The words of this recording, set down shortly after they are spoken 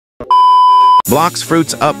Blox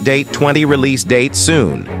Fruits Update 20 release date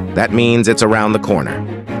soon. That means it's around the corner.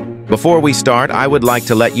 Before we start, I would like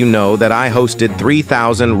to let you know that I hosted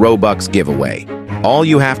 3,000 Robux giveaway. All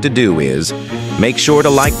you have to do is make sure to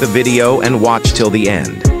like the video and watch till the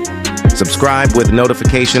end. Subscribe with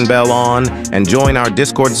notification bell on and join our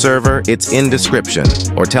Discord server. It's in description.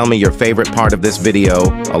 Or tell me your favorite part of this video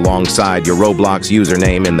alongside your Roblox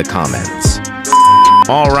username in the comments.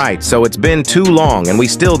 Alright, so it's been too long and we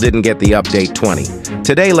still didn't get the update 20.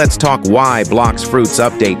 Today let's talk why Blox Fruits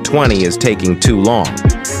Update 20 is taking too long.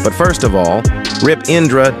 But first of all, Rip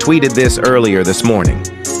Indra tweeted this earlier this morning.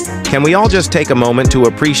 Can we all just take a moment to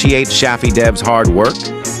appreciate ShaffyDev's hard work?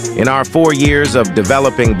 In our 4 years of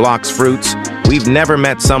developing Blox Fruits, we've never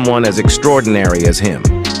met someone as extraordinary as him.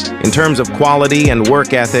 In terms of quality and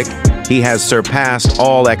work ethic, he has surpassed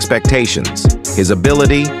all expectations. His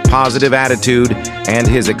ability, positive attitude, and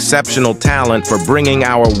his exceptional talent for bringing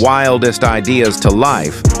our wildest ideas to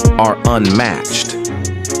life are unmatched.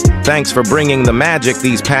 Thanks for bringing the magic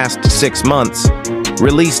these past 6 months.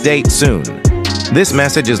 Release date soon. This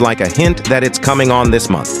message is like a hint that it's coming on this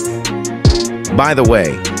month. By the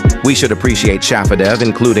way, we should appreciate ShaffyDev,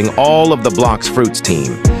 including all of the Blox Fruits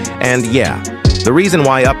team. And yeah, the reason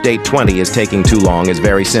why Update 20 is taking too long is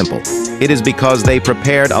very simple. It is because they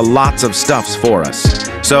prepared a lots of stuffs for us.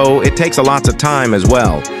 So it takes a lots of time as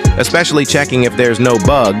well, especially checking if there's no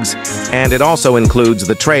bugs, and it also includes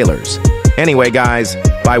the trailers. Anyway, guys,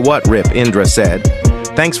 by what Rip Indra said,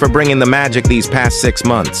 thanks for bringing the magic these past 6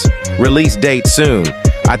 months. Release date soon.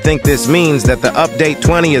 I think this means that the Update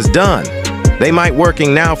 20 is done. They might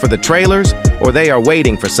working now for the trailers, or they are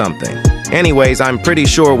waiting for something. Anyways, I'm pretty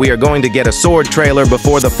sure we are going to get a sword trailer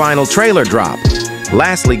before the final trailer drop.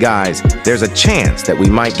 Lastly, guys, there's a chance that we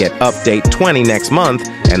might get Update 20 next month,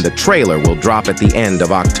 and the trailer will drop at the end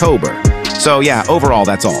of October. So yeah, overall,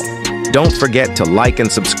 that's all. Don't forget to like and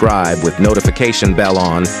subscribe with notification bell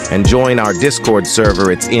on, and join our Discord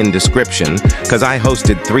server. It's in description, because I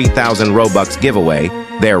hosted 3,000 Robux giveaway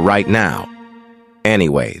there right now.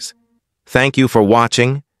 Anyways, thank you for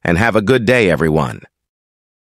watching, and have a good day, everyone.